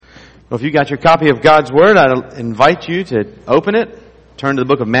Well, if you got your copy of God's Word, I invite you to open it. Turn to the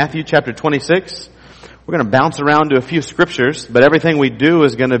book of Matthew, chapter 26. We're going to bounce around to a few scriptures, but everything we do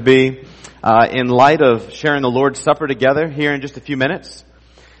is going to be in light of sharing the Lord's Supper together here in just a few minutes.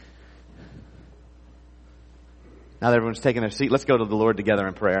 Now that everyone's taking their seat, let's go to the Lord together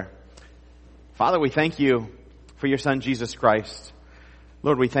in prayer. Father, we thank you for your Son, Jesus Christ.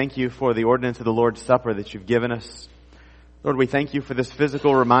 Lord, we thank you for the ordinance of the Lord's Supper that you've given us. Lord, we thank you for this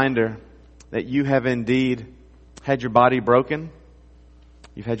physical reminder that you have indeed had your body broken.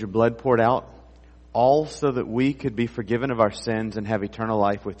 You've had your blood poured out, all so that we could be forgiven of our sins and have eternal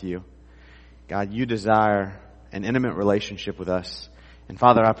life with you. God, you desire an intimate relationship with us. And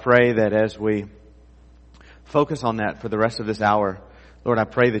Father, I pray that as we focus on that for the rest of this hour, Lord, I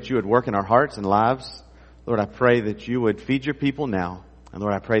pray that you would work in our hearts and lives. Lord, I pray that you would feed your people now. And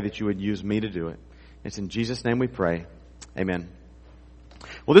Lord, I pray that you would use me to do it. It's in Jesus' name we pray. Amen.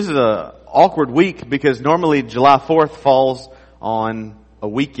 Well, this is an awkward week because normally July 4th falls on a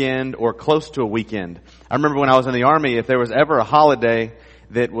weekend or close to a weekend. I remember when I was in the Army, if there was ever a holiday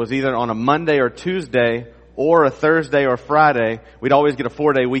that was either on a Monday or Tuesday or a Thursday or Friday, we'd always get a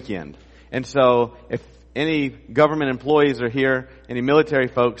 4-day weekend. And so if any government employees are here, any military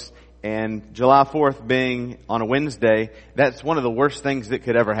folks, and July 4th being on a Wednesday, that's one of the worst things that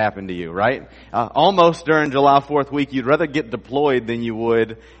could ever happen to you, right? Almost during July 4th week, you'd rather get deployed than you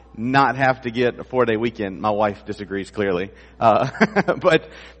would not have to get a 4-day weekend. My wife disagrees clearly.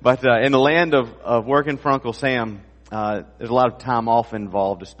 But in the land of working for Uncle Sam, there's a lot of time off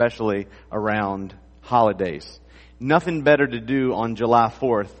involved, especially around holidays. Nothing better to do on July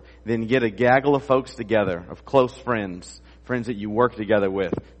 4th than get a gaggle of folks together, of close friends that you work together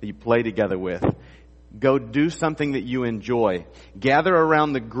with, that you play together with. Go do something that you enjoy. Gather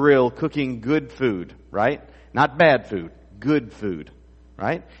around the grill cooking good food, right? Not bad food, good food,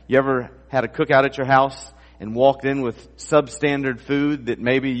 right? You ever had a cookout at your house and walked in with substandard food that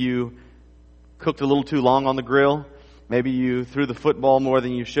maybe you cooked a little too long on the grill? Maybe you threw the football more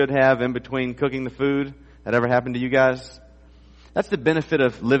than you should have in between cooking the food? That ever happened to you guys? That's the benefit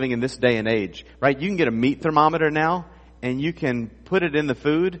of living in this day and age, right? You can get a meat thermometer now, and you can put it in the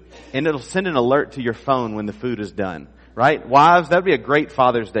food, and it'll send an alert to your phone when the food is done. Right? Wives, that would be a great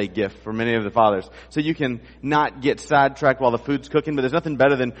Father's Day gift for many of the fathers. So you can not get sidetracked while the food's cooking, but there's nothing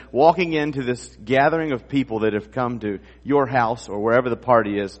better than walking into this gathering of people that have come to your house or wherever the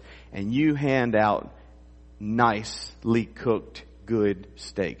party is, and you hand out nicely cooked, good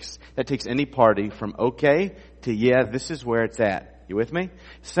steaks. That takes any party from okay to yeah, this is where it's at. You with me?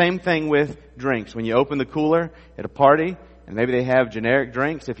 Same thing with drinks. When you open the cooler at a party, and maybe they have generic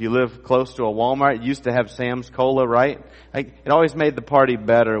drinks. If you live close to a Walmart, it used to have Sam's Cola, right? It always made the party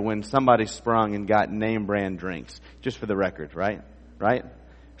better when somebody sprung and got name brand drinks. Just for the record, right? Right?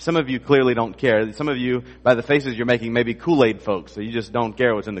 Some of you clearly don't care. Some of you, by the faces you're making, may be Kool-Aid folks, so you just don't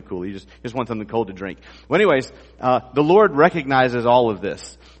care what's in the Kool-Aid. You just want something cold to drink. Well, anyways, the Lord recognizes all of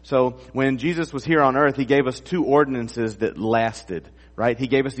this. So when Jesus was here on earth, He gave us 2 ordinances that lasted, right? He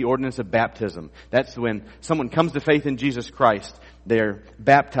gave us the ordinance of baptism. That's when someone comes to faith in Jesus Christ. They're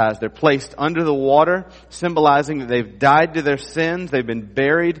baptized. They're placed under the water, symbolizing that they've died to their sins. They've been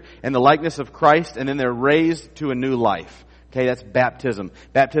buried in the likeness of Christ, and then they're raised to a new life. Okay, that's baptism.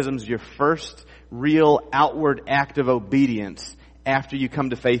 Baptism is your first real outward act of obedience after you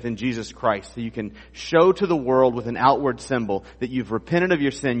come to faith in Jesus Christ. So you can show to the world with an outward symbol that you've repented of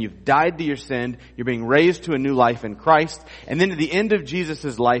your sin, you've died to your sin, you're being raised to a new life in Christ. And then at the end of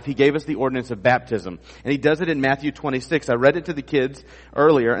Jesus' life, He gave us the ordinance of baptism. And He does it in Matthew 26. I read it to the kids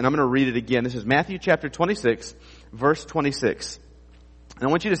earlier, and I'm going to read it again. This is Matthew chapter 26, verse 26. And I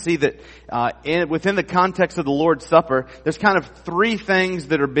want you to see that within the context of the Lord's Supper, there's kind of 3 things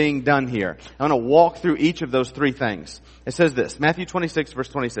that are being done here. I'm going to walk through each of those 3 things. It says this, Matthew 26, verse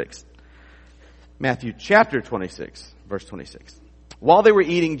 26. Matthew chapter 26, verse 26. While they were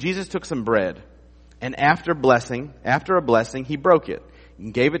eating, Jesus took some bread, and after a blessing, He broke it,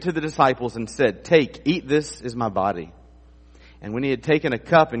 and gave it to the disciples and said, "Take, eat, this is my body." And when He had taken a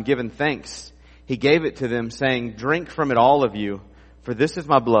cup and given thanks, He gave it to them, saying, "Drink from it, all of you. For this is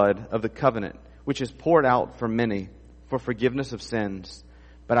my blood of the covenant, which is poured out for many for forgiveness of sins.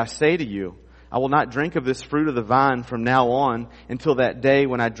 But I say to you, I will not drink of this fruit of the vine from now on until that day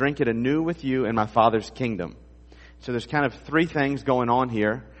when I drink it anew with you in my Father's kingdom." So there's kind of 3 things going on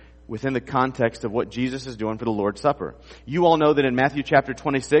here within the context of what Jesus is doing for the Lord's Supper. You all know that in Matthew chapter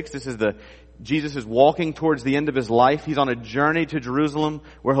 26, Jesus is walking towards the end of His life. He's on a journey to Jerusalem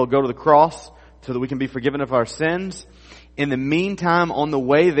where He'll go to the cross so that we can be forgiven of our sins. In the meantime, on the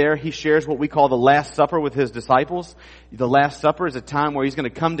way there, he shares what we call the Last Supper with his disciples. The Last Supper is a time where he's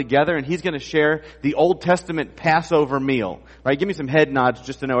going to come together and he's going to share the Old Testament Passover meal. Right? Give me some head nods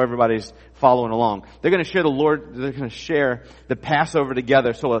just to know everybody's following along. They're going to share the Passover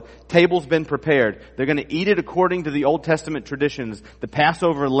together. So a table's been prepared. They're going to eat it according to the Old Testament traditions. The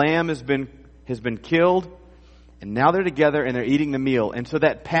Passover lamb has been killed. And now they're together and they're eating the meal. And so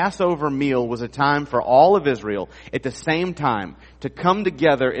that Passover meal was a time for all of Israel at the same time to come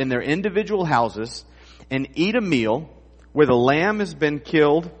together in their individual houses and eat a meal where the lamb has been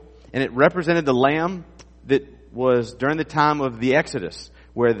killed, and it represented the lamb that was during the time of the Exodus,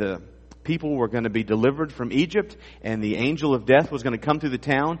 where the people were going to be delivered from Egypt and the angel of death was going to come through the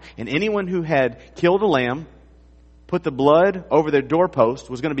town, and anyone who had killed a lamb, put the blood over their doorpost,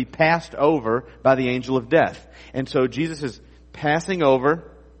 was going to be passed over by the angel of death. And so Jesus is passing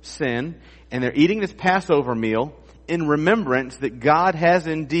over sin, and they're eating this Passover meal in remembrance that God has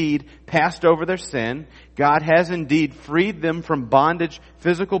indeed passed over their sin. God has indeed freed them from bondage,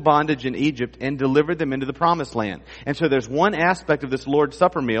 physical bondage in Egypt, and delivered them into the promised land. And so there's one aspect of this Lord's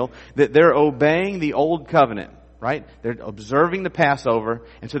Supper meal that they're obeying the old covenant. Right? They're observing the Passover,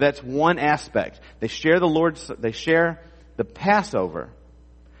 and so that's one aspect. They share the Passover,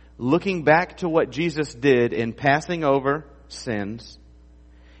 looking back to what Jesus did in passing over sins,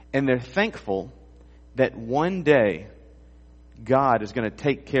 and they're thankful that one day God is going to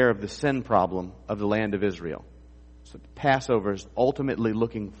take care of the sin problem of the land of Israel. So the Passover is ultimately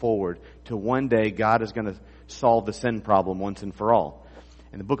looking forward to one day God is going to solve the sin problem once and for all.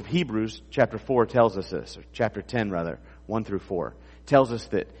 And the book of Hebrews, chapter 4, tells us this, or chapter 10 rather, 1 through 4, tells us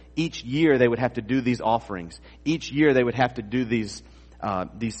that each year they would have to do these offerings. Each year they would have to do these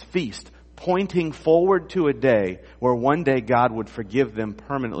feasts, pointing forward to a day where one day God would forgive them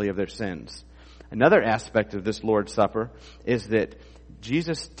permanently of their sins. Another aspect of this Lord's Supper is that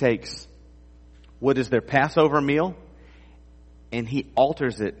Jesus takes what is their Passover meal and he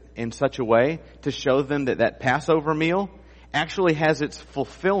alters it in such a way to show them that Passover meal actually has its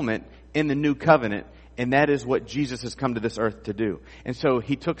fulfillment in the new covenant, and that is what Jesus has come to this earth to do. And so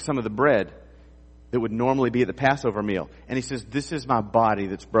he took some of the bread that would normally be at the Passover meal, and he says, this is my body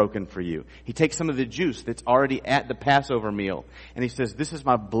that's broken for you. He takes some of the juice that's already at the Passover meal, and he says, this is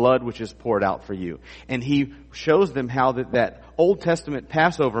my blood which is poured out for you. And he shows them how that Old Testament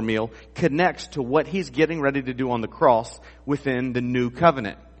Passover meal connects to what he's getting ready to do on the cross within the new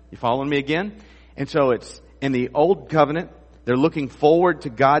covenant. You following me again? And so it's in the old covenant, they're looking forward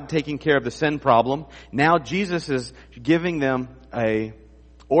to God taking care of the sin problem. Now Jesus is giving them a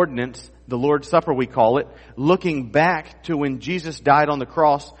ordinance, the Lord's Supper we call it, looking back to when Jesus died on the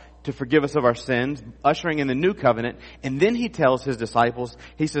cross to forgive us of our sins, ushering in the new covenant. And then he tells his disciples,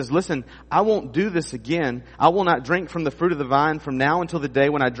 he says, listen, I won't do this again. I will not drink from the fruit of the vine from now until the day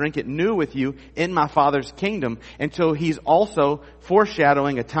when I drink it new with you in my Father's kingdom. And so he's also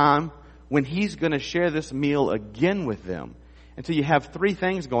foreshadowing a time when he's going to share this meal again with them. And so you have three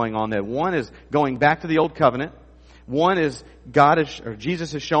things going on there. One is going back to the old covenant. One is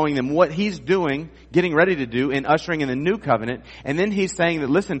Jesus is showing them what he's doing, getting ready to do, and ushering in the new covenant. And then he's saying that,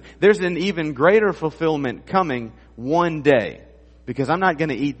 listen, there's an even greater fulfillment coming one day. Because I'm not going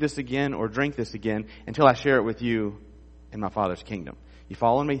to eat this again or drink this again until I share it with you in my Father's kingdom. You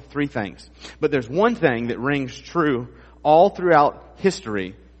following me? Three things. But there's one thing that rings true all throughout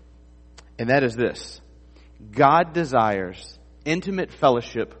history, and that is this. God desires intimate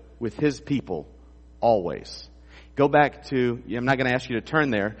fellowship with his people always. Go back to, I'm not going to ask you to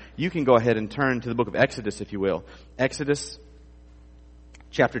turn there. You can go ahead and turn to the book of Exodus, if you will. Exodus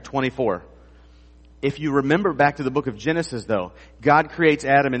chapter 24. If you remember back to the book of Genesis, though, God creates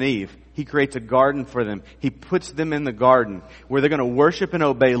Adam and Eve. He creates a garden for them. He puts them in the garden where they're going to worship and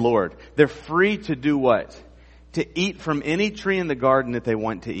obey Lord. They're free to do what? To eat from any tree in the garden that they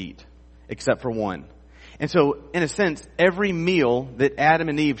want to eat, except for one. And so, in a sense, every meal that Adam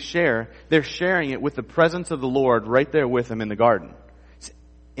and Eve share, they're sharing it with the presence of the Lord right there with them in the garden. It's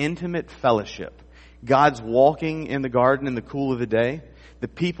intimate fellowship. God's walking in the garden in the cool of the day. The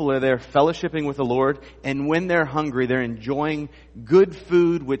people are there fellowshipping with the Lord. And when they're hungry, they're enjoying good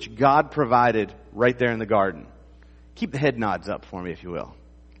food which God provided right there in the garden. Keep the head nods up for me, if you will.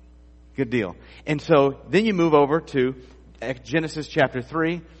 Good deal. And so, then you move over to Genesis chapter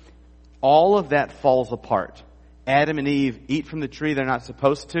 3. All of that falls apart. Adam and Eve eat from the tree they're not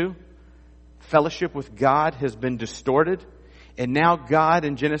supposed to. Fellowship with God has been distorted. And now God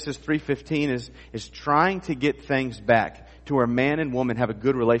in Genesis 3:15 is trying to get things back to to where man and woman have a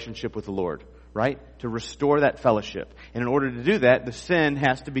good relationship with the Lord, right? To restore that fellowship. And in order to do that, the sin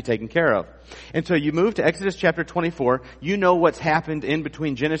has to be taken care of. And so you move to Exodus chapter 24. You know what's happened in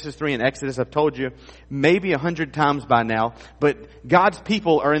between Genesis 3 and Exodus. I've told you maybe 100 times by now. But God's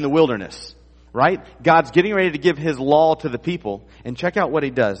people are in the wilderness, right? God's getting ready to give His law to the people. And check out what He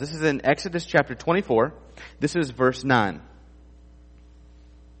does. This is in Exodus chapter 24. This is verse 9.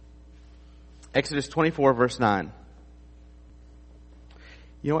 Exodus 24, verse 9.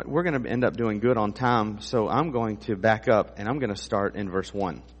 You know what? We're going to end up doing good on time, so I'm going to back up, and I'm going to start in verse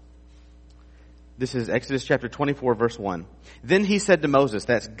 1. This is Exodus chapter 24, verse 1. Then he said to Moses,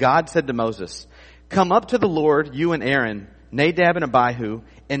 that's God said to Moses, "Come up to the Lord, you and Aaron, Nadab and Abihu,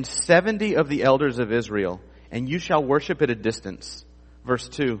 and 70 of the elders of Israel, and you shall worship at a distance." Verse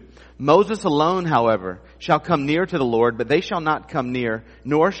 2, "Moses alone, however, shall come near to the Lord, but they shall not come near,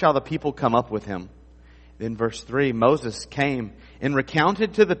 nor shall the people come up with him." Then verse 3, "Moses came and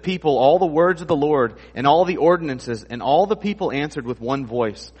recounted to the people all the words of the Lord and all the ordinances, and all the people answered with one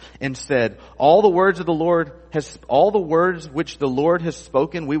voice and said, all the words which the Lord has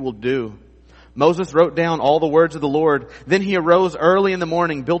spoken we will do." Moses wrote down all the words of the Lord. Then he arose early in the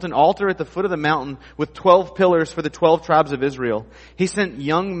morning, built an altar at the foot of the mountain with 12 pillars for the 12 tribes of Israel. He sent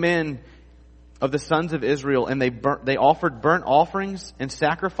young men of the sons of Israel, and they offered burnt offerings and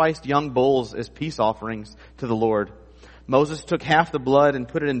sacrificed young bulls as peace offerings to the Lord. Moses took half the blood and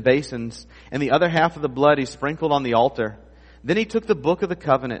put it in basins, and the other half of the blood he sprinkled on the altar. Then he took the book of the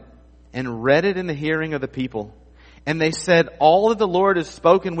covenant and read it in the hearing of the people. And they said, "All that the Lord has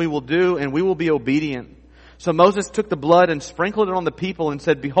spoken we will do, and we will be obedient." So Moses took the blood and sprinkled it on the people and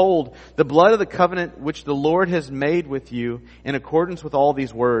said, "Behold, the blood of the covenant which the Lord has made with you in accordance with all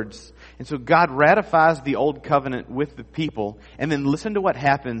these words." And so God ratifies the old covenant with the people. And then listen to what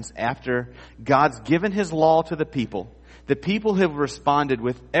happens after God's given His law to the people. The people have responded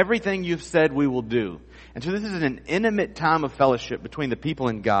with, "Everything you've said we will do." And so this is an intimate time of fellowship between the people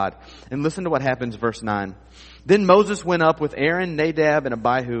and God. And listen to what happens, verse 9. "Then Moses went up with Aaron, Nadab, and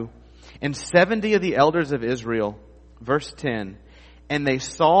Abihu, and 70 of the elders of Israel." Verse 10. "And they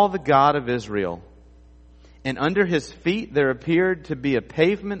saw the God of Israel. And under His feet there appeared to be a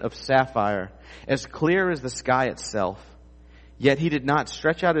pavement of sapphire, as clear as the sky itself. Yet He did not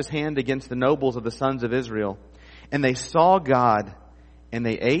stretch out His hand against the nobles of the sons of Israel. And they saw God, and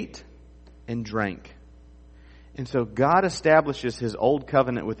they ate and drank." And so God establishes His old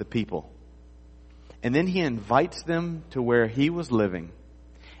covenant with the people. And then He invites them to where He was living.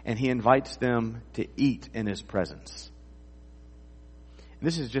 And He invites them to eat in His presence.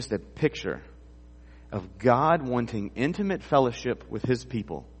 This is just a picture of God wanting intimate fellowship with His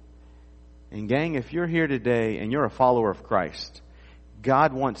people. And gang, if you're here today and you're a follower of Christ,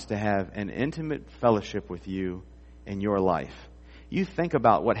 God wants to have an intimate fellowship with you in your life. You think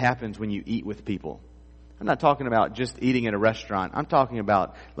about what happens when you eat with people. I'm not talking about just eating at a restaurant. I'm talking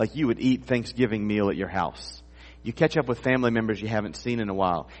about like you would eat Thanksgiving meal at your house. You catch up with family members you haven't seen in a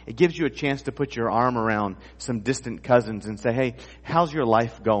while. It gives you a chance to put your arm around some distant cousins and say, "Hey, how's your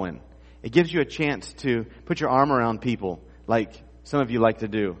life going?" It gives you a chance to put your arm around people like some of you like to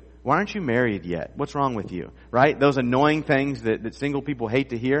do. "Why aren't you married yet? What's wrong with you?" Right? Those annoying things that single people hate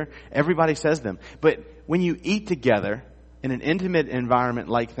to hear. Everybody says them. But when you eat together in an intimate environment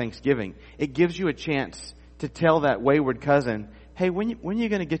like Thanksgiving, it gives you a chance to tell that wayward cousin, "Hey, when are you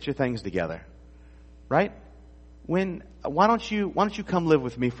going to get your things together?" Right? Why don't you come live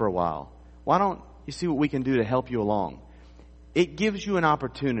with me for a while? Why don't you see what we can do to help you along? It gives you an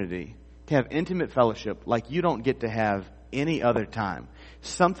opportunity to have intimate fellowship like you don't get to have any other time.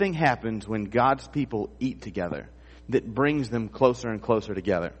 Something happens when God's people eat together that brings them closer and closer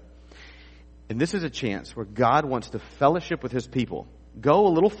together. And this is a chance where God wants to fellowship with His people. Go a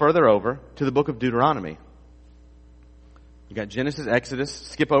little further over to the book of Deuteronomy. You got Genesis, Exodus,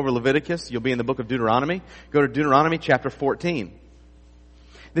 skip over Leviticus, you'll be in the book of Deuteronomy. Go to Deuteronomy chapter 14.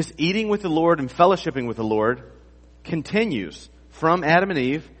 This eating with the Lord and fellowshipping with the Lord continues from Adam and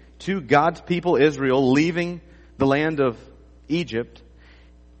Eve to God's people Israel leaving the land of Egypt.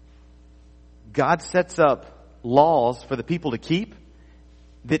 God sets up laws for the people to keep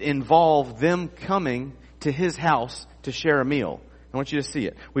that involve them coming to His house to share a meal. I want you to see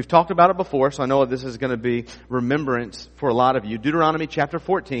it. We've talked about it before, so I know this is going to be remembrance for a lot of you. Deuteronomy chapter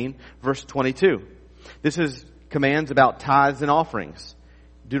 14, verse 22. This is commands about tithes and offerings.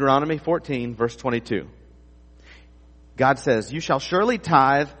 Deuteronomy 14, verse 22. God says, "You shall surely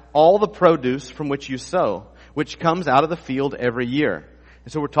tithe all the produce from which you sow, which comes out of the field every year."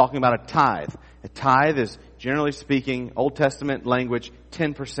 And so we're talking about a tithe. A tithe is, generally speaking, Old Testament language,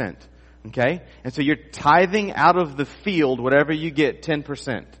 10% Okay? And so you're tithing out of the field, whatever you get,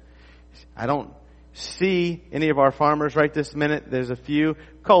 10%. I don't see any of our farmers right this minute. There's a few.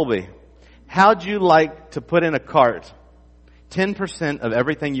 Colby, how'd you like to put in a cart 10% of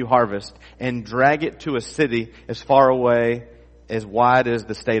everything you harvest and drag it to a city as far away, as wide as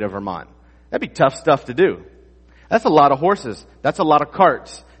the state of Vermont? That'd be tough stuff to do. That's a lot of horses. That's a lot of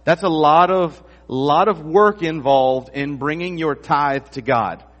carts. That's a lot of work involved in bringing your tithe to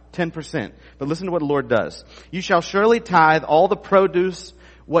God. 10%. But listen to what the Lord does. You shall surely tithe all the produce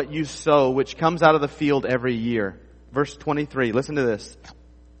what you sow, which comes out of the field every year. Verse 23. Listen to this.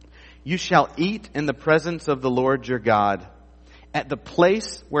 You shall eat in the presence of the Lord your God at the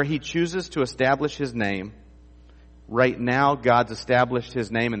place where He chooses to establish His name. Right now, God's established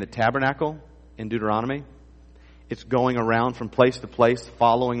His name in the tabernacle in Deuteronomy. It's going around from place to place,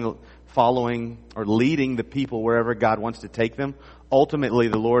 following or leading the people wherever God wants to take them. Ultimately,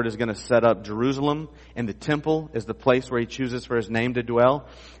 the Lord is going to set up Jerusalem, and the temple is the place where He chooses for His name to dwell.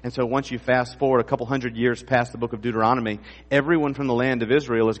 And so once you fast forward a couple hundred years past the book of Deuteronomy, everyone from the land of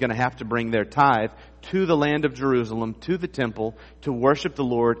Israel is going to have to bring their tithe to the land of Jerusalem, to the temple, to worship the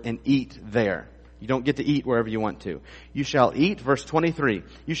Lord and eat there. You don't get to eat wherever you want to. You shall eat, verse 23,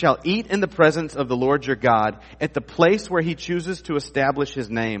 you shall eat in the presence of the Lord your God at the place where He chooses to establish His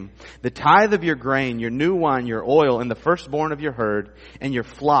name. The tithe of your grain, your new wine, your oil, and the firstborn of your herd and your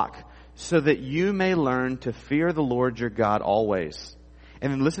flock, so that you may learn to fear the Lord your God always.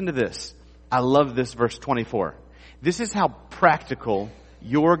 And then listen to this. I love this verse 24. This is how practical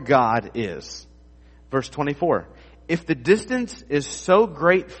your God is. Verse 24. If the distance is so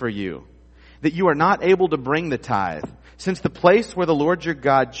great for you that you are not able to bring the tithe, since the place where the Lord your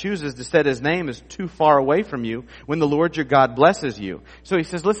God chooses to set His name is too far away from you when the Lord your God blesses you. So He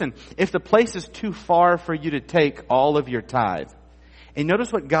says, listen, if the place is too far for you to take all of your tithe, and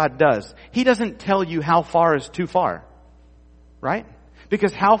notice what God does. He doesn't tell you how far is too far, right?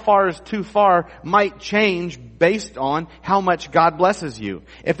 Because how far is too far might change based on how much God blesses you.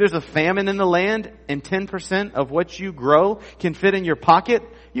 If there's a famine in the land and 10% of what you grow can fit in your pocket,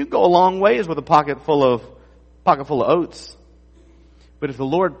 you go a long ways with a pocket full of oats. But if the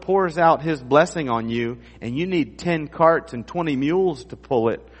Lord pours out His blessing on you and you need 10 carts and 20 mules to pull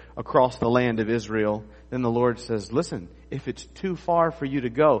it across the land of Israel, then the Lord says, listen, if it's too far for you to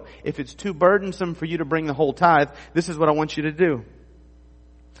go, if it's too burdensome for you to bring the whole tithe, this is what I want you to do.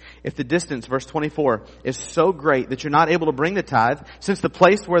 If the distance, verse 24, is so great that you're not able to bring the tithe, since the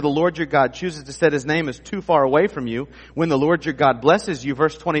place where the Lord your God chooses to set His name is too far away from you, when the Lord your God blesses you,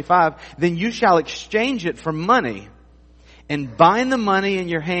 verse 25, then you shall exchange it for money and bind the money in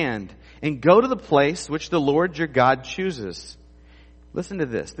your hand and go to the place which the Lord your God chooses. Listen to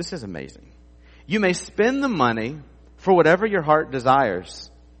this. This is amazing. You may spend the money for whatever your heart desires.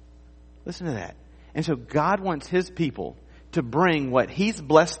 Listen to that. And so God wants His people to bring what He's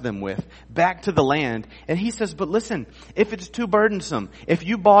blessed them with back to the land. And He says, but listen, if it's too burdensome, if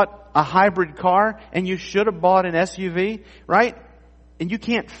you bought a hybrid car and you should have bought an SUV, right? And you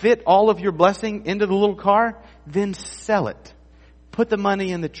can't fit all of your blessing into the little car, then sell it. Put the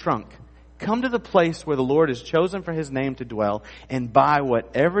money in the trunk. Come to the place where the Lord has chosen for His name to dwell and buy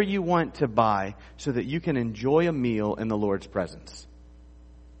whatever you want to buy so that you can enjoy a meal in the Lord's presence.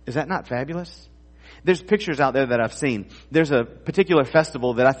 Is that not fabulous? There's pictures out there that I've seen. There's a particular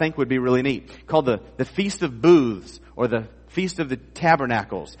festival that I think would be really neat called the Feast of Booths or the Feast of the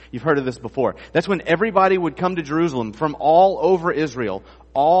Tabernacles. You've heard of this before. That's when everybody would come to Jerusalem from all over Israel.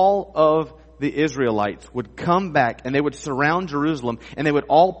 All of the Israelites would come back and they would surround Jerusalem and they would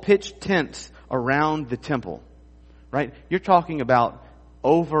all pitch tents around the temple. Right? You're talking about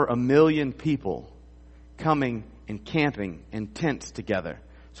over 1 million people coming and camping in tents together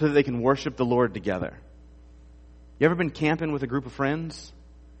so that they can worship the Lord together. You ever been camping with a group of friends?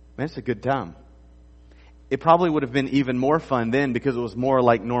 Man, it's a good time. It probably would have been even more fun then because it was more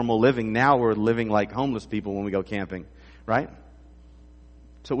like normal living. Now we're living like homeless people when we go camping, right?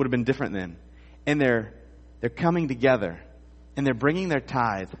 So it would have been different then. And they're coming together and they're bringing their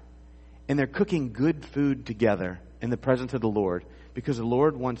tithe and they're cooking good food together in the presence of the Lord because the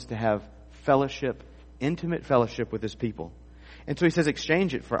Lord wants to have fellowship, intimate fellowship with His people. And so He says,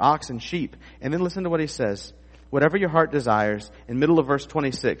 exchange it for ox and sheep. And then listen to what He says. Whatever your heart desires, in middle of verse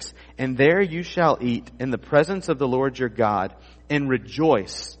 26, and there you shall eat in the presence of the Lord your God and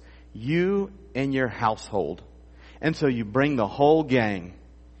rejoice, you and your household. And so you bring the whole gang.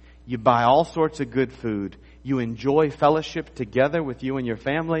 You buy all sorts of good food. You enjoy fellowship together with you and your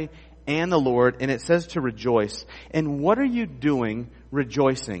family and the Lord. And it says to rejoice. And what are you doing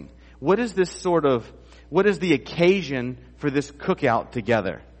rejoicing? What is the occasion for this cookout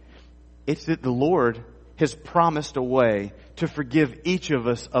together? It's that the Lord has promised a way to forgive each of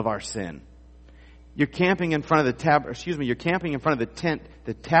us of our sin. You're camping in front of you're camping in front of the tent,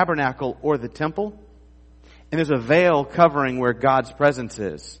 the tabernacle, or the temple, and there's a veil covering where God's presence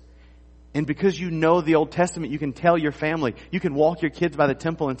is. And because you know the Old Testament, you can tell your family, you can walk your kids by the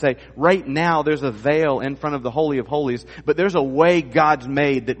temple and say, right now there's a veil in front of the Holy of Holies, but there's a way God's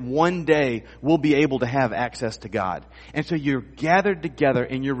made that one day we'll be able to have access to God. And so you're gathered together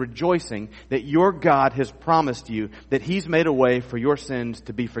and you're rejoicing that your God has promised you that He's made a way for your sins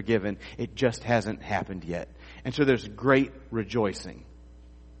to be forgiven. It just hasn't happened yet. And so there's great rejoicing.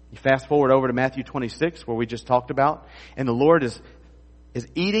 You fast forward over to Matthew 26, where we just talked about, and the Lord is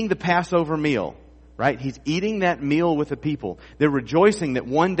eating the Passover meal, right? He's eating that meal with the people. They're rejoicing that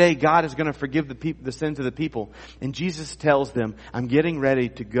one day God is going to forgive the sins of the people. And Jesus tells them, I'm getting ready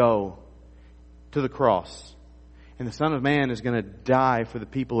to go to the cross. And the Son of Man is going to die for the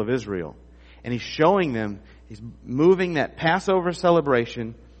people of Israel. And He's showing them, He's moving that Passover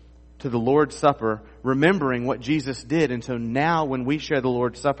celebration to the Lord's Supper, remembering what Jesus did. And so now when we share the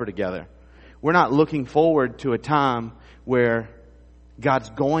Lord's Supper together, we're not looking forward to a time where God's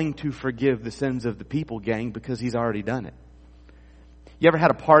going to forgive the sins of the people, gang, because He's already done it. You ever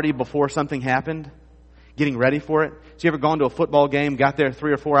had a party before something happened? Getting ready for it? So you ever gone to a football game, got there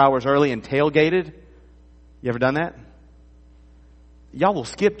 3 or 4 hours early and tailgated? You ever done that? Y'all will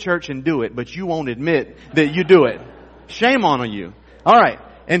skip church and do it, but you won't admit that you do it. Shame on you. Alright.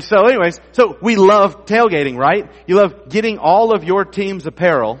 And so anyways, so we love tailgating, right? You love getting all of your team's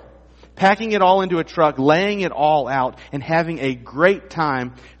apparel, packing it all into a truck, laying it all out, and having a great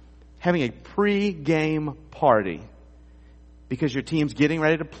time, having a pre-game party because your team's getting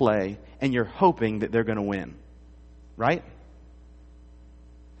ready to play and you're hoping that they're going to win. Right?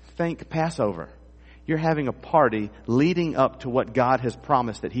 Think Passover. You're having a party leading up to what God has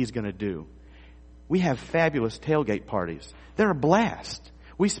promised that He's going to do. We have fabulous tailgate parties. They're a blast.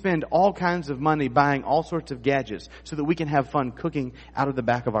 We spend all kinds of money buying all sorts of gadgets so that we can have fun cooking out of the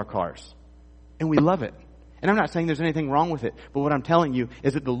back of our cars. And we love it. And I'm not saying there's anything wrong with it. But what I'm telling you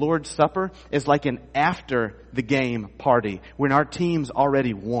is that the Lord's Supper is like an after the game party when our team's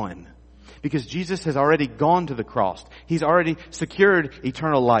already won. Because Jesus has already gone to the cross. He's already secured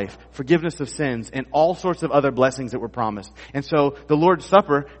eternal life, forgiveness of sins, and all sorts of other blessings that were promised. And so the Lord's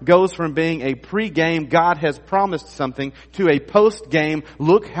Supper goes from being a pre-game, God has promised something, to a post-game,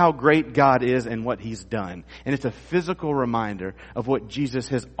 look how great God is and what He's done. And it's a physical reminder of what Jesus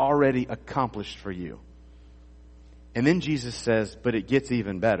has already accomplished for you. And then Jesus says, but it gets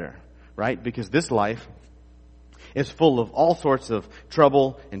even better, right? Because this life is full of all sorts of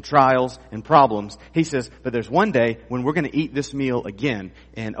trouble and trials and problems. He says, but there's one day when we're going to eat this meal again.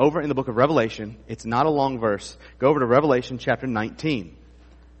 And over in the book of Revelation, it's not a long verse. Go over to Revelation chapter 19.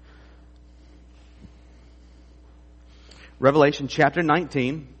 Revelation chapter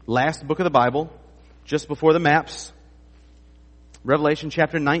 19, last book of the Bible, just before the maps. Revelation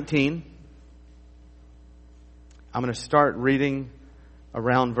chapter 19. I'm going to start reading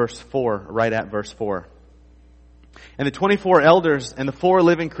around verse 4, right at verse 4. And the 24 elders and the 4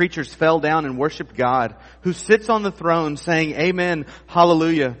 living creatures fell down and worshiped God, who sits on the throne, saying, Amen,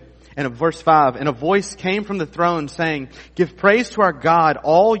 hallelujah. And in verse 5, and a voice came from the throne saying, Give praise to our God,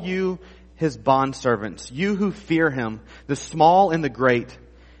 all you His bondservants, you who fear Him, the small and the great.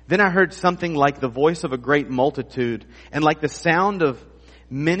 Then I heard something like the voice of a great multitude, and like the sound of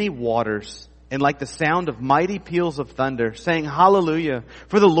many waters, and like the sound of mighty peals of thunder, saying, Hallelujah,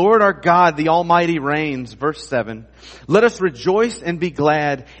 for the Lord our God, the Almighty reigns. Verse 7, let us rejoice and be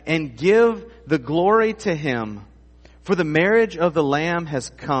glad and give the glory to Him. For the marriage of the Lamb has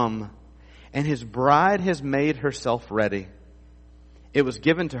come, and His bride has made herself ready. It was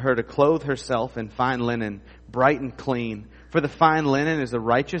given to her to clothe herself in fine linen, bright and clean, for the fine linen is the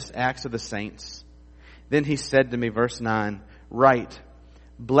righteous acts of the saints. Then He said to me, verse 9, Write,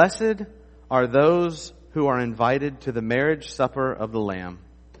 blessed are those who are invited to the marriage supper of the Lamb.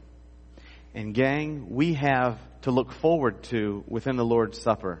 And gang, we have to look forward to within the Lord's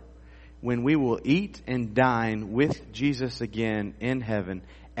Supper when we will eat and dine with Jesus again in heaven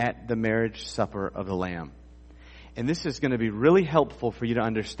at the marriage supper of the Lamb. And this is going to be really helpful for you to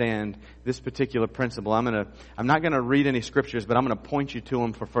understand this particular principle. I'm not going to read any scriptures, but I'm going to point you to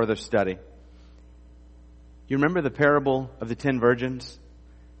them for further study. You remember the parable of the 10 virgins?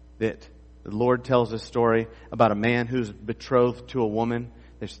 That the Lord tells a story about a man who's betrothed to a woman.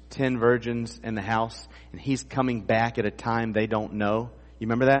 There's 10 virgins in the house, and he's coming back at a time they don't know. You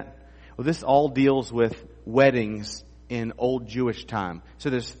remember that? Well, this all deals with weddings in old Jewish time.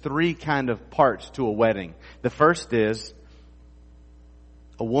 So there's 3 kind of parts to a wedding. The first is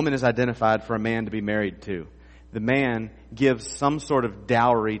a woman is identified for a man to be married to. The man gives some sort of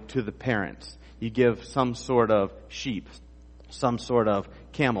dowry to the parents. You give some sort of sheep, some sort of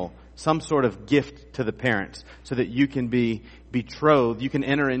camel, some sort of gift to the parents so that you can be betrothed. You can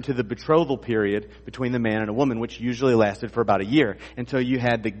enter into the betrothal period between the man and a woman, which usually lasted for about a year, until you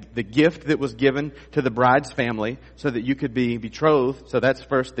had the gift that was given to the bride's family so that you could be betrothed. So that's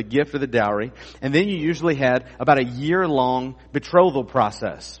first the gift of the dowry. And then you usually had about a year-long betrothal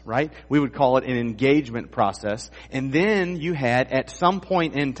process, right? We would call it an engagement process. And then you had, at some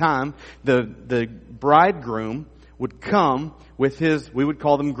point in time, the bridegroom would come with his, we would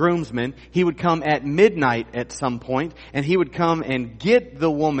call them groomsmen. He would come at midnight at some point, and he would come and get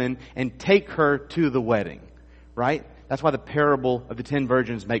the woman and take her to the wedding, right? That's why the parable of the 10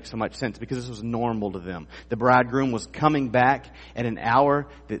 virgins makes so much sense, because this was normal to them. The bridegroom was coming back at an hour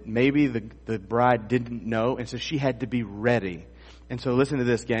that maybe the bride didn't know, and so she had to be ready. And so listen to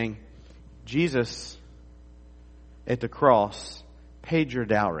this, gang. Jesus, at the cross, paid your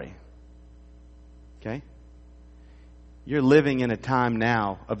dowry. Okay? You're living in a time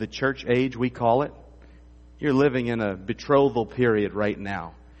now of the church age, we call it. You're living in a betrothal period right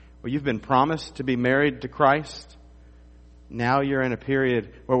now where you've been promised to be married to Christ. Now you're in a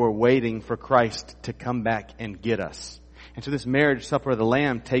period where we're waiting for Christ to come back and get us. And so this marriage supper of the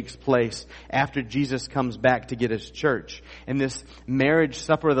Lamb takes place after Jesus comes back to get his church. And this marriage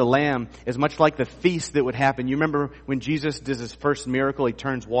supper of the Lamb is much like the feast that would happen. You remember when Jesus does his first miracle, he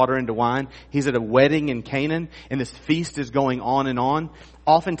turns water into wine. He's at a wedding in Canaan, and this feast is going on and on.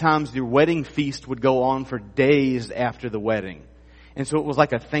 Oftentimes the wedding feast would go on for days after the wedding. And so it was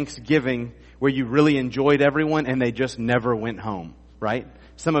like a Thanksgiving where you really enjoyed everyone and they just never went home, right?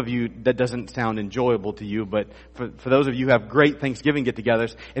 Some of you, that doesn't sound enjoyable to you, but for those of you who have great Thanksgiving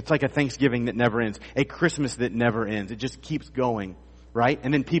get-togethers, it's like a Thanksgiving that never ends, a Christmas that never ends. It just keeps going, right?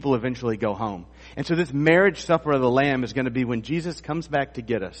 And then people eventually go home. And so this marriage supper of the Lamb is going to be when Jesus comes back to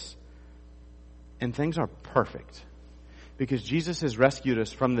get us. And things are perfect, because Jesus has rescued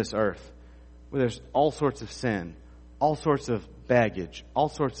us from this earth where there's all sorts of sin, all sorts of baggage, all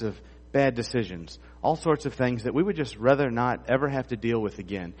sorts of bad decisions, all sorts of things that we would just rather not ever have to deal with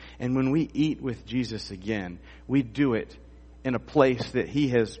again. And when we eat with Jesus again, we do it in a place that he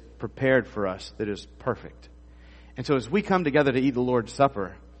has prepared for us that is perfect. And so as we come together to eat the Lord's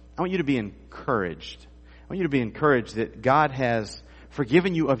Supper, I want you to be encouraged. I want you to be encouraged that God has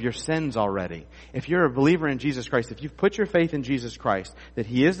forgiven you of your sins already. If you're a believer in Jesus Christ, if you've put your faith in Jesus Christ, that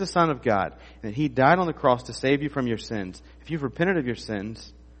he is the Son of God, and that he died on the cross to save you from your sins, if you've repented of your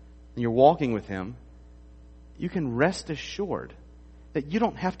sins, and you're walking with him, you can rest assured that you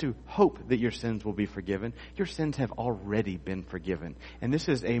don't have to hope that your sins will be forgiven. Your sins have already been forgiven. And this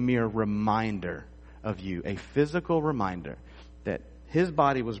is a mere reminder of you, a physical reminder that his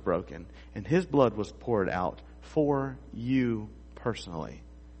body was broken and his blood was poured out for you personally.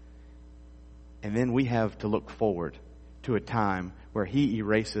 And then we have to look forward to a time where he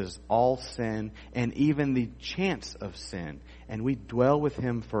erases all sin and even the chance of sin, and we dwell with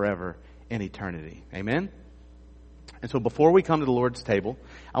him forever in eternity. Amen? And so before we come to the Lord's table,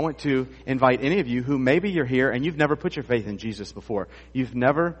 I want to invite any of you who maybe you're here and you've never put your faith in Jesus before. You've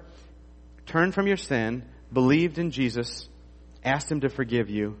never turned from your sin, believed in Jesus, asked him to forgive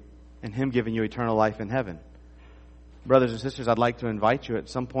you, and him giving you eternal life in heaven. Brothers and sisters, I'd like to invite you at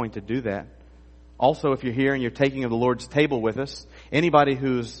some point to do that. Also, if you're here and you're taking of the Lord's table with us, anybody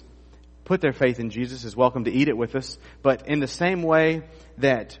who's put their faith in Jesus is welcome to eat it with us. But in the same way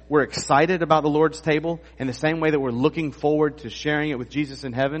that we're excited about the Lord's table, in the same way that we're looking forward to sharing it with Jesus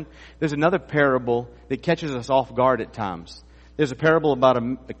in heaven, there's another parable that catches us off guard at times. There's a parable about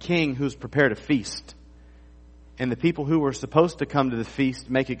a king who's prepared a feast. And the people who were supposed to come to the feast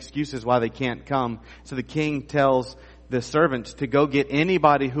make excuses why they can't come. So the king tells the servants to go get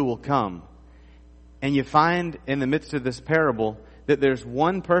anybody who will come. And you find in the midst of this parable that there's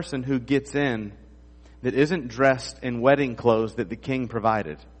one person who gets in that isn't dressed in wedding clothes that the king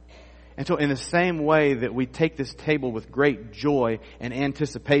provided. And so in the same way that we take this table with great joy and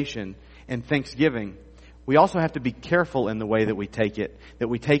anticipation and thanksgiving, we also have to be careful in the way that we take it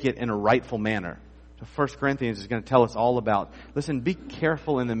in a rightful manner. So 1 Corinthians is going to tell us all about, listen, be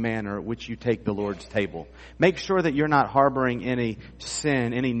careful in the manner at which you take the Lord's table. Make sure that you're not harboring any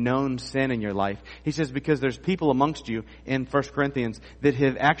sin, any known sin in your life. He says, because there's people amongst you in 1 Corinthians that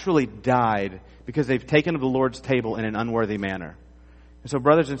have actually died because they've taken of the Lord's table in an unworthy manner. And so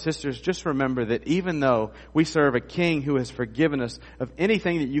brothers and sisters, just remember that even though we serve a king who has forgiven us of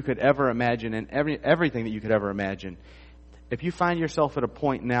anything that you could ever imagine and everything that you could ever imagine, if you find yourself at a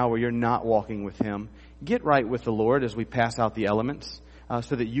point now where you're not walking with him, get right with the Lord as we pass out the elements.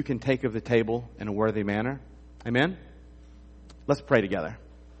 so that you can take of the table in a worthy manner. Amen? Let's pray together.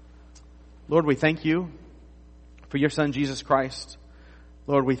 Lord, we thank you for your Son, Jesus Christ.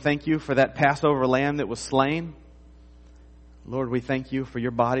 Lord, we thank you for that Passover lamb that was slain. Lord, we thank you for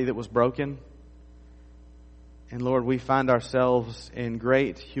your body that was broken. And Lord, we find ourselves in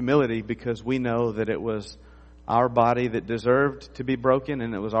great humility because we know that it was our body that deserved to be broken,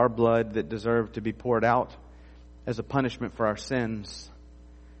 and it was our blood that deserved to be poured out as a punishment for our sins.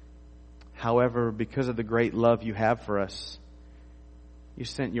 However, because of the great love you have for us, you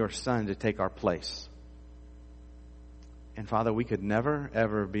sent your Son to take our place. And Father, we could never,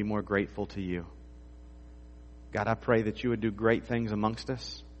 ever be more grateful to you. God, I pray that you would do great things amongst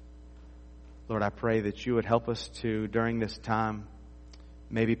us. Lord, I pray that you would help us to, during this time,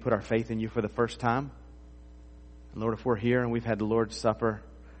 maybe put our faith in you for the first time. And Lord, if we're here and we've had the Lord's Supper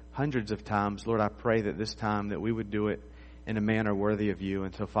hundreds of times, Lord, I pray that this time that we would do it in a manner worthy of you.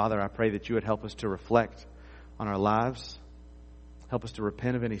 And so, Father, I pray that you would help us to reflect on our lives. Help us to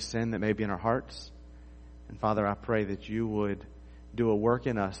repent of any sin that may be in our hearts. And Father, I pray that you would do a work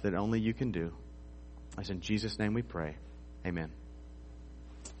in us that only you can do. It's in Jesus' name we pray. Amen.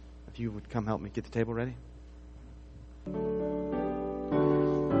 If you would come help me get the table ready.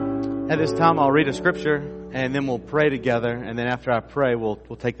 At this time, I'll read a scripture, and then we'll pray together. And then after I pray, we'll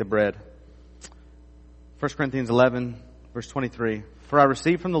take the bread. 1 Corinthians 11, verse 23. For I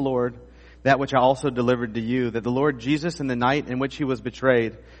received from the Lord that which I also delivered to you, that the Lord Jesus, in the night in which he was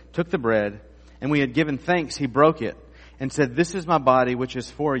betrayed, took the bread, and when he had given thanks, he broke it, and said, This is my body, which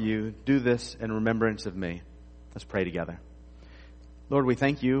is for you. Do this in remembrance of me. Let's pray together. Lord, we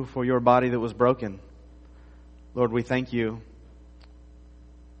thank you for your body that was broken. Lord, we thank you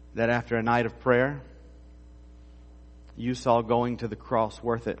that after a night of prayer, you saw going to the cross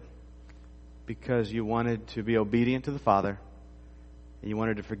worth it because you wanted to be obedient to the Father and you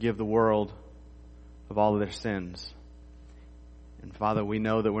wanted to forgive the world of all of their sins. And Father, we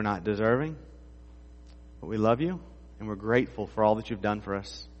know that we're not deserving, but we love you and we're grateful for all that you've done for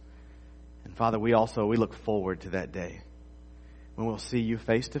us. And Father, we look forward to that day when we'll see you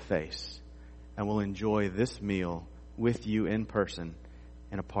face to face and we'll enjoy this meal with you in person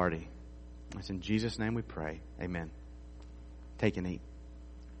in a party. It's in Jesus' name we pray. Amen. Take and eat.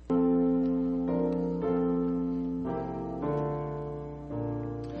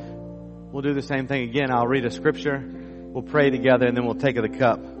 We'll do the same thing again. I'll read a scripture. We'll pray together and then we'll take of the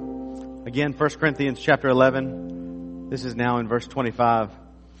cup. Again, 1 Corinthians chapter 11. This is now in verse 25.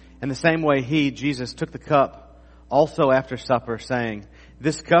 In the same way, he, Jesus, took the cup also after supper, saying,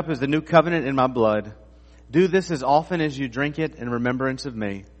 This cup is the new covenant in my blood. Do this as often as you drink it in remembrance of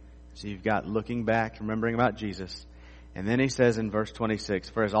me. So you've got looking back, remembering about Jesus. And then he says in verse 26,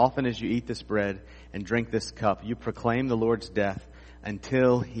 For as often as you eat this bread and drink this cup, you proclaim the Lord's death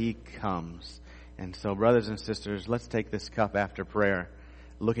until he comes. And so, brothers and sisters, let's take this cup after prayer,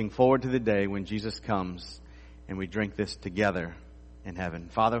 looking forward to the day when Jesus comes and we drink this together in heaven.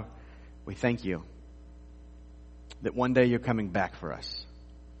 Father, we thank you that one day you're coming back for us.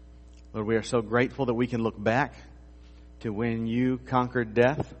 Lord, we are so grateful that we can look back to when you conquered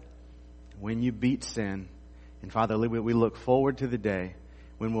death, when you beat sin. And Father, we look forward to the day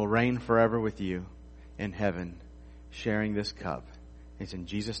when we'll reign forever with you in heaven, sharing this cup. It's in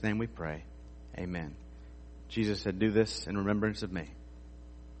Jesus' name we pray. Amen. Jesus said, Do this in remembrance of me.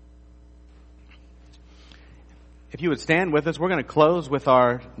 If you would stand with us, we're going to close with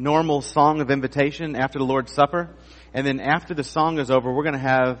our normal song of invitation after the Lord's Supper. And then after the song is over, we're going to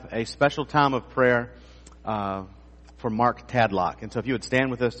have a special time of prayer for Mark Tadlock. And so if you would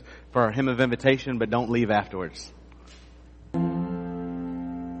stand with us for our hymn of invitation, but don't leave afterwards.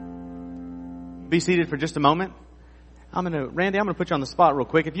 Be seated for just a moment. Randy, I'm going to put you on the spot real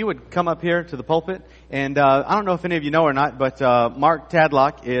quick. If you would come up here to the pulpit. And I don't know if any of you know or not, but Mark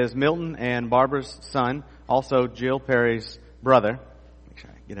Tadlock is Milton and Barbara's son, also Jill Perry's brother. Make sure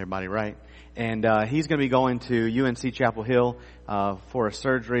I get everybody right. And he's going to be going to UNC Chapel Hill for a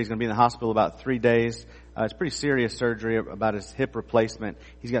surgery. He's going to be in the hospital about 3 days. It's pretty serious surgery about his hip replacement.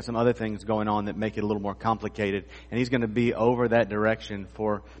 He's got some other things going on that make it a little more complicated. And he's going to be over that direction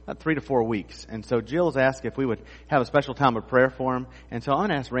for about 3 to 4 weeks. And so Jill's asked if we would have a special time of prayer for him. And so I'm going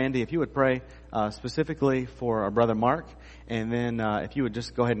to ask Randy if you would pray specifically for our brother Mark. And then if you would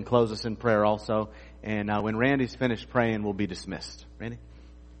just go ahead and close us in prayer also. And when Randy's finished praying, we'll be dismissed. Randy?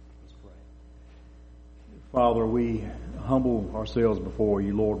 Father, we humble ourselves before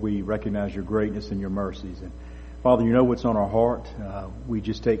you. Lord, we recognize your greatness and your mercies. And Father, you know what's on our heart. We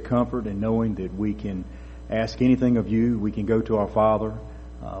just take comfort in knowing that we can ask anything of you. We can go to our Father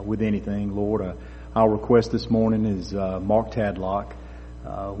with anything. Lord, our request this morning is Mark Tadlock.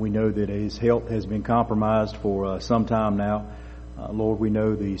 We know that his health has been compromised for some time now. Lord, we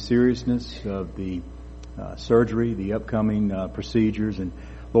know the seriousness of the surgery, the upcoming procedures, and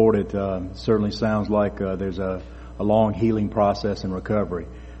Lord, it certainly sounds like there's a long healing process and recovery.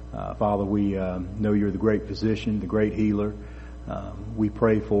 Father, we know you're the great physician, the great healer. We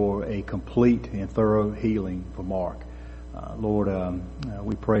pray for a complete and thorough healing for Mark. Lord,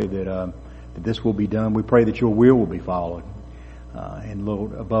 we pray that this will be done. We pray that your will be followed. And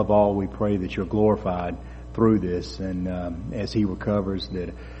Lord, above all, we pray that you're glorified through this, and as he recovers,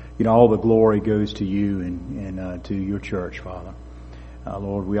 that all the glory goes to you and to your church, Father.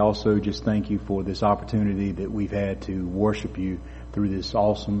 Lord, we also just thank you for this opportunity that we've had to worship you through this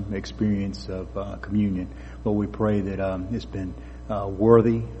awesome experience of communion. Lord, we pray that it's been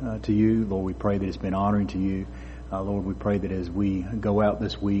worthy to you. Lord, we pray that it's been honoring to you. Lord, we pray that as we go out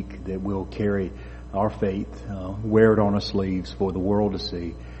this week, that we'll carry our faith, wear it on our sleeves for the world to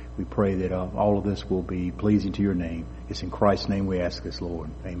see. We pray that all of this will be pleasing to your name. It's in Christ's name we ask this, Lord.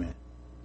 Amen.